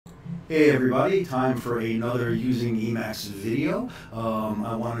Hey everybody, time for another using Emacs video.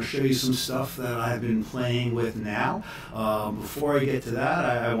 I want to show you some stuff that I've been playing with now. Before I get to that,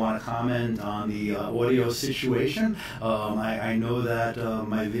 I want to comment on the audio situation. I know that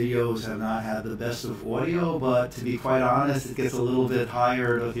my videos have not had the best of audio, but to be quite honest, it gets a little bit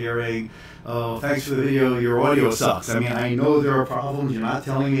tired of hearing, "Oh, thanks for the video, your audio sucks." I mean, I know there are problems, you're not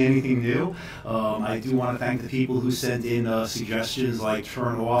telling me anything new. I do want to thank the people who sent in suggestions like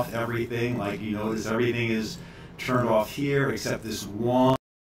turn off everything. Like, you notice everything is turned off here except this one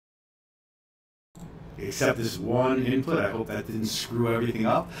input. I hope that didn't screw everything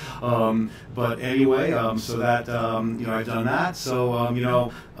up. But anyway, so that, I've done that.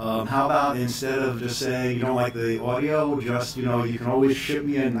 So, how about instead of just saying you don't like the audio, just, you can always ship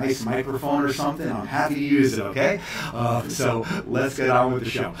me a nice microphone or something. I'm happy to use it, okay? So let's get on with the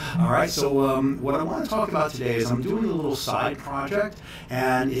show. All right, so what I want to talk about today is I'm doing a little side project,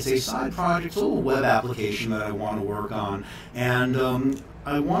 and it's a side project, a little web application that I want to work on. And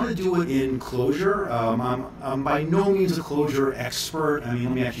I want to do it in Clojure. I'm by no means a Clojure expert. I mean,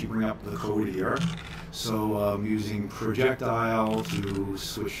 let me actually bring up the code here. So I'm using projectile to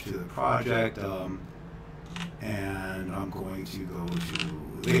switch to the project, and I'm going to go to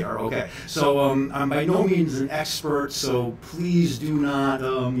there. Okay, so I'm by no means an expert, so please do not,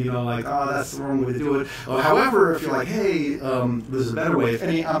 like, oh, that's the wrong way to do it. However, if you're like, hey, there's a better way, if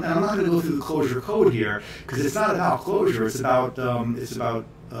any, and I'm not going to go through the Clojure code here, because it's not about Clojure, it's about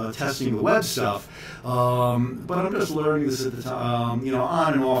testing the web stuff. But I'm just learning this at the time,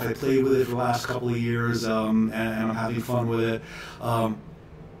 on and off. I played with it for the last couple of years, and I'm having fun with it.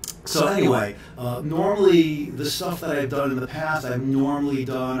 So anyway, normally the stuff that I've done in the past, I've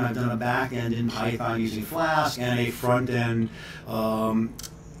done a back end in Python using Flask and a front end,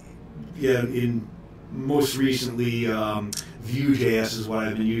 in most recently Vue.js is what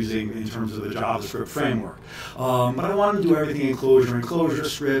I've been using in terms of the JavaScript framework. But I wanted to do everything in Clojure. In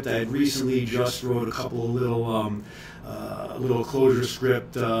ClojureScript, I had recently just wrote a couple of little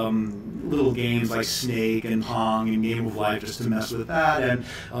ClojureScript little games like Snake and Pong and Game of Life just to mess with that. And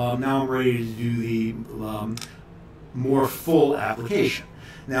now I'm ready to do the more full application.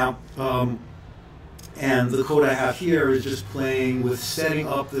 Now, and the code I have here is just playing with setting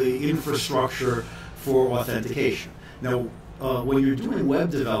up the infrastructure for authentication. Now, when you're doing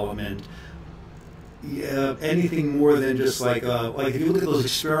web development, anything more than just like if you look at those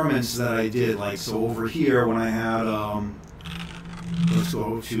experiments that I did, like so over here when I had, let's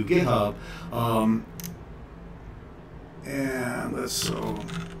go to GitHub, and we'll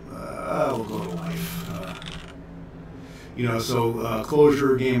go to life.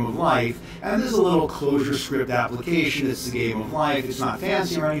 Clojure Game of Life, and there's a little ClojureScript application. It's the Game of Life. It's not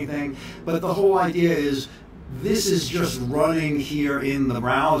fancy or anything, but the whole idea is this is just running here in the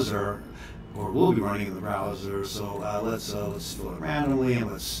browser, or will be running in the browser. So let's fill it randomly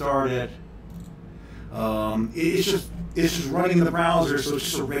and let's start it. It's just running in the browser, so it's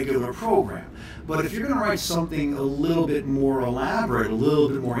just a regular program. But if you're going to write something a little bit more elaborate, a little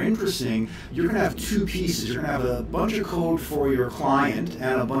bit more interesting, you're going to have two pieces. You're going to have a bunch of code for your client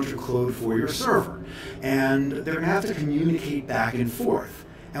and a bunch of code for your server. And they're going to have to communicate back and forth.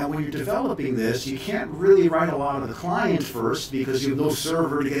 And when you're developing this, you can't really write a lot of the client first because you have no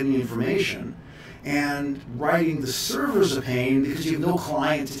server to get any information. And writing the server's a pain because you have no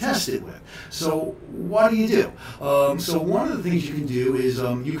client to test it with. So what do you do? So one of the things you can do is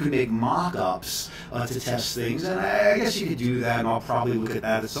you can make mock-ups to test things, and I guess you could do that, and I'll probably look at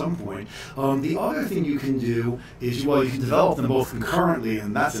that at some point. The other thing you can do is, well, you can develop them both concurrently,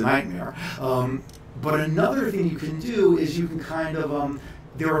 and that's a nightmare. But another thing you can do is you can kind of,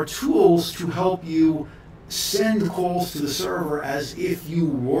 there are tools to help you send calls to the server as if you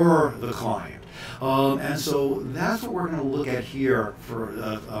were the client. And so that's what we're going to look at here for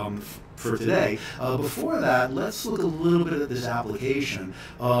today. Before that, let's look a little bit at this application.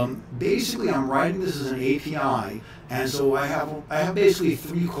 Basically, I'm writing this as an API, and so I have basically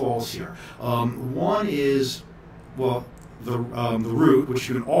three calls here. One is, well, the root, which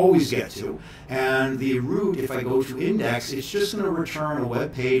you can always get to, and the root, if I go to index, it's just going to return a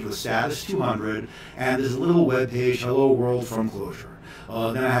web page with status 200, and there's a little web page, hello world from Clojure.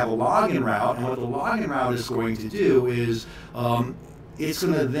 Then I have a login route, and what the login route is going to do is it's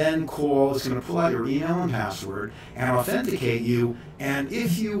going to then it's going to pull out your email and password and authenticate you, and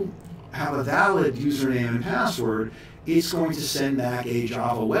if you have a valid username and password, it's going to send back a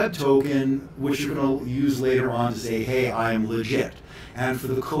Java Web Token, which you're going to use later on to say, hey, I'm legit. And for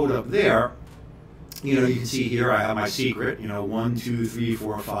the code up there, you know, you can see here I have my secret, you know, 1, 2, 3,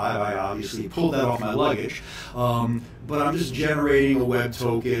 4, 5. I obviously pulled that off my luggage. But I'm just generating a web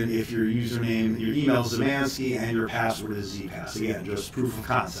token if your username, your email is Zemansky and your password is zpass. Again, just proof of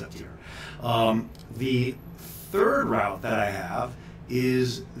concept here. The third route that I have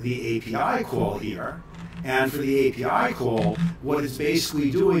is the API call here. And for the API call, what it's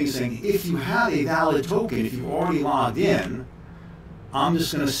basically doing is saying, if you have a valid token, if you've already logged in, I'm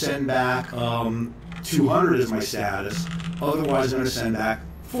just going to send back 200 as my status. Otherwise, I'm going to send back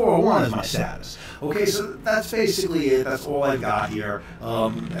 401 as my status. Okay, so that's basically it. That's all I've got here.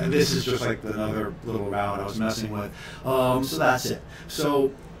 And this is just like another little route I was messing with. So that's it.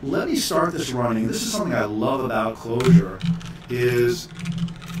 So let me start this running. This is something I love about Clojure, is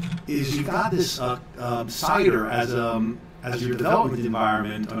you got this CIDR as your development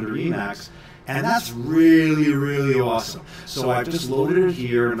environment under Emacs. And that's really, really awesome. So I've just loaded it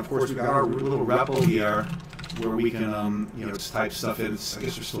here, and of course we've got our little repo here where we can, you know, just type stuff in. I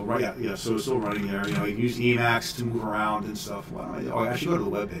guess we're still running. Yeah, so it's still running there. You know, you can use Emacs to move around and stuff. I should go to the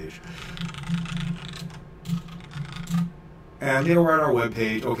web page. And there we're at our web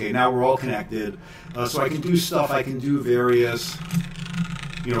page. Okay, now we're all connected. So I can do stuff. I can do various,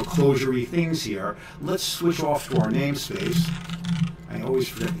 you know, Clojure-y things here. Let's switch off to our namespace. I always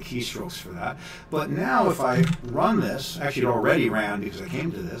forget the keystrokes for that. But now if I run this, actually it already ran because I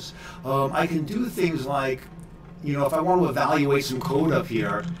came to this, I can do things like, you know, if I want to evaluate some code up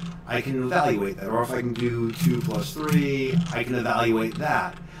here, I can evaluate that. Or if I can do 2 plus 3, I can evaluate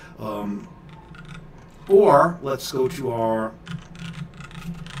that. Or let's go to our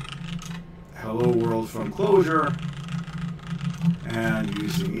hello world from Clojure and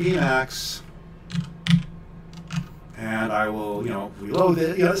using Emacs. And I will, you know, reload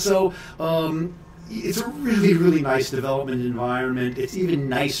it. You know, so it's a really, really nice development environment. It's even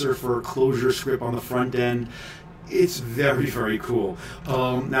nicer for Clojure script on the front end. It's very, very cool.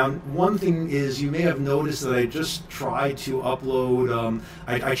 Now, one thing is, you may have noticed that I just tried to upload.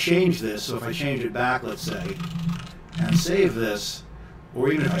 I changed this, so if I change it back, let's say, and save this,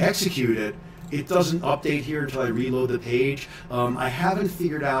 or even if I execute it, it doesn't update here until I reload the page. I haven't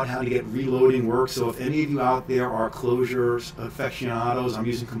figured out how to get reloading work, so if any of you out there are Clojure aficionados, I'm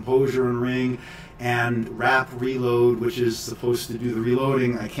using Composure and Ring and Wrap Reload, which is supposed to do the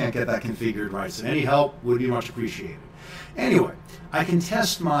reloading. I can't get that configured right, so any help would be much appreciated. Anyway, I can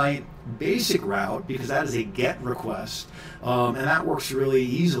test my basic route because that is a GET request, and that works really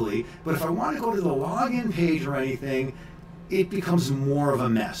easily. But if I want to go to the login page or anything, it becomes more of a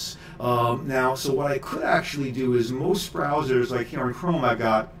mess. Now, so what I could actually do is most browsers, like here in Chrome, I've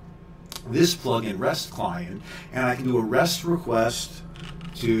got this plugin, Restclient, and I can do a REST request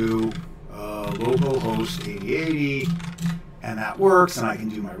to localhost 8080, and that works, and I can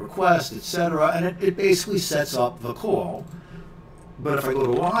do my request, etc., and it basically sets up the call. But if I go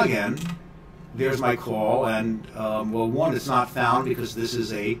to login, there's my call, and well, one, it's not found because this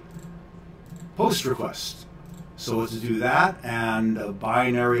is a post request. So let's do that, and a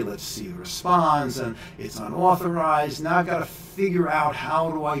binary, let's see the response, and it's unauthorized. Now I've got to figure out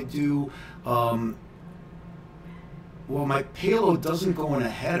how do I do, well, my payload doesn't go in a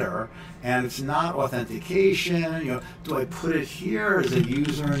header, and it's not authentication. You know, do I put it here? Is it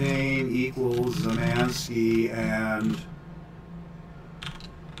username equals Zemansky and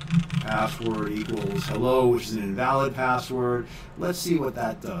password equals hello, which is an invalid password? Let's see what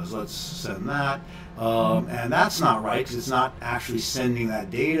that does. Let's send that. And that's not right because it's not actually sending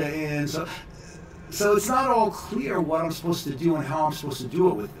that data in. So it's not all clear what I'm supposed to do and how I'm supposed to do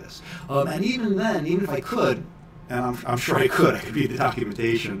it with this. And even then, even if I could, and I'm sure I could read the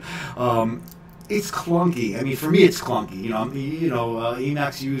documentation, it's clunky. I mean, for me, it's clunky.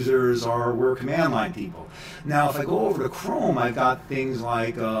 Emacs users we're command line people. Now, if I go over to Chrome, I've got things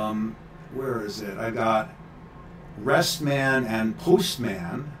like, where is it? I've got RESTman and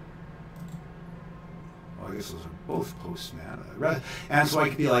Postman. Well, I guess those are both Postman. And so I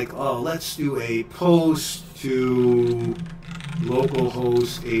could be like, oh, let's do a post to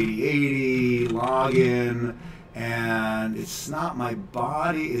localhost 8080 login. And it's not my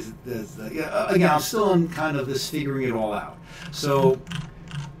body. Again, I'm still in kind of this figuring it all out. So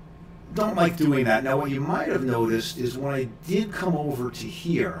don't like doing that. Now, what you might have noticed is when I did come over to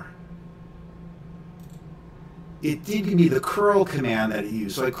here, it did give me the curl command that it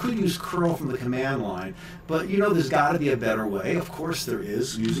used. So I could use curl from the command line, but there's got to be a better way. Of course there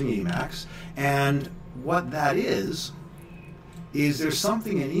is, using Emacs. And what that is there's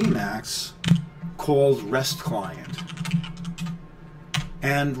something in Emacs called Restclient.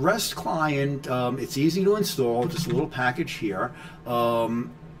 And Restclient, it's easy to install, just a little package here.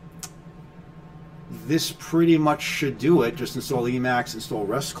 this pretty much should do it. Just install Emacs, install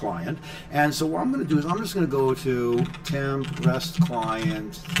Restclient. And so what I'm going to do is I'm just going to go to temp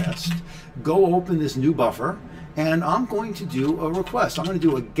Restclient test, go open this new buffer, and I'm going to do a request. I'm going to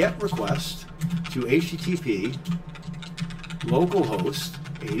do a GET request to HTTP localhost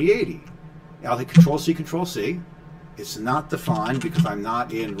 8080. I'll hit Control-C, Control-C. It's not defined because I'm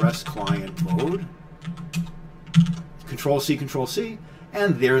not in Restclient mode. Control-C, Control-C.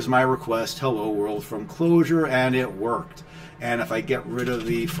 And there's my request, hello world from Clojure, and it worked. And if I get rid of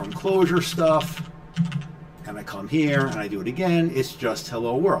the from Clojure stuff, and I come here and I do it again, it's just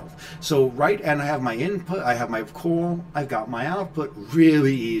hello world. So and I have my input, I have my call, I've got my output,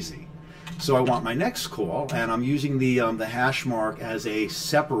 really easy. So I want my next call, and I'm using the hash mark as a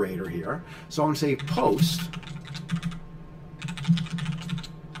separator here. So I'm going to say post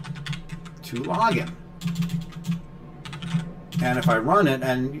to login. And if I run it,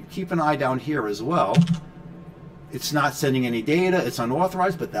 and keep an eye down here as well, it's not sending any data, it's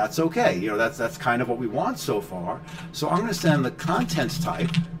unauthorized, but that's okay. You know, that's kind of what we want so far. So I'm going to send the contents type,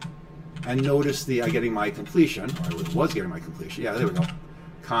 and notice I'm getting my completion, or I was getting my completion. Yeah, there we go.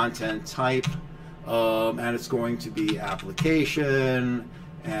 Content type, and it's going to be application,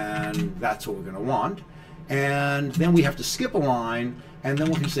 and that's what we're going to want. And then we have to skip a line, and then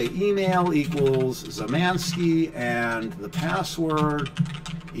we can say email equals Zamansky, and the password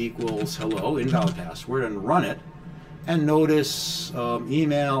equals hello, invalid password, and run it. And notice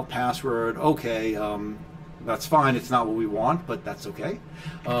email, password, okay, that's fine. It's not what we want, but that's okay.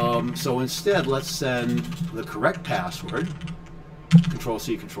 So instead, let's send the correct password,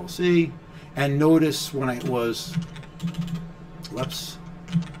 Control-C, Control-C, and notice when it was, whoops,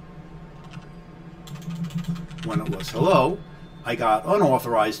 when it was hello, I got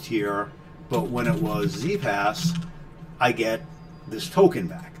unauthorized here, but when it was zpass, I get this token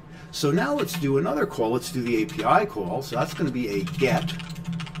back. So now let's do another call. Let's do the API call. So that's going to be a get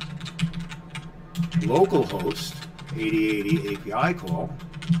localhost 8080 API call.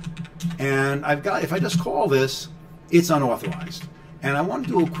 And if I just call this, it's unauthorized. And I want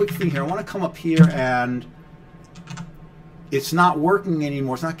to do a quick thing here. I want to come up here, and it's not working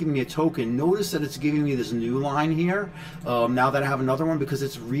anymore. It's not giving me a token. Notice that it's giving me this new line here now that I have another one, because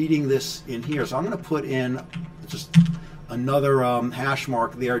it's reading this in here. So I'm going to put in just another hash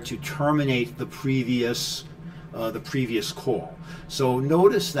mark there to terminate the previous call. So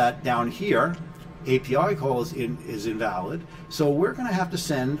notice that down here, API call is invalid. So we're going to have to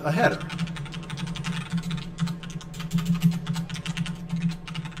send a header.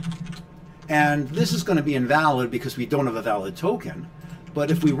 And this is going to be invalid because we don't have a valid token. But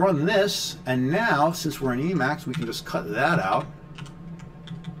if we run this, and now, since we're in Emacs, we can just cut that out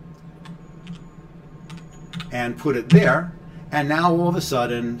and put it there. And now all of a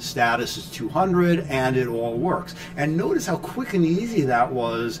sudden, status is 200, and it all works. And notice how quick and easy that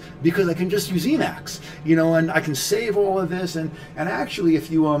was, because I can just use Emacs, you know, and I can save all of this. And actually, if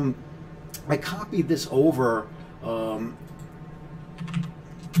you, I copied this over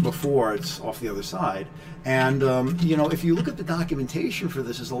before, it's off the other side. And you know, if you look at the documentation for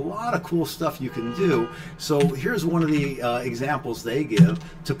this, there's a lot of cool stuff you can do. So here's one of the examples they give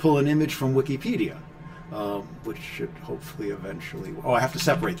to pull an image from Wikipedia, which should hopefully eventually, oh, I have to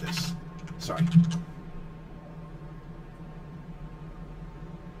separate this, sorry.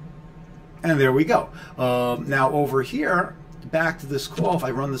 And there we go. Now over here, back to this call, if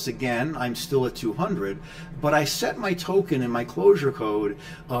I run this again, I'm still at 200, but I set my token in my Clojure code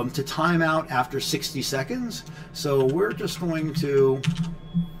to time out after 60 seconds. So we're just going to,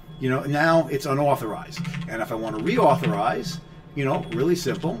 you know, now it's unauthorized. And if I want to reauthorize, you know, really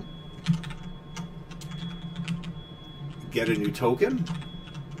simple, get a new token,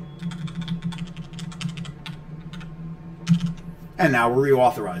 and now we're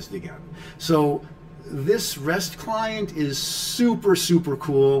reauthorized again. So this REST client is super, super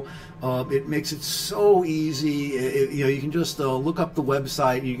cool. It makes it so easy. You know, you can just look up the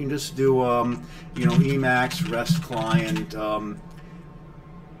website. You can just do, you know, Emacs REST client. A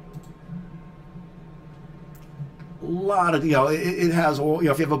lot of, you know, it has all, you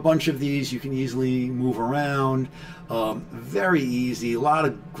know, if you have a bunch of these, you can easily move around. Very easy. A lot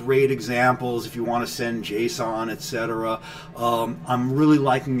of great examples if you want to send JSON, etc. I'm really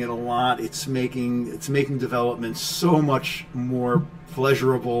liking it a lot. It's making development so much more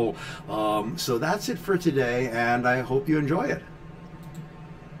pleasurable. So that's it for today, and I hope you enjoy it.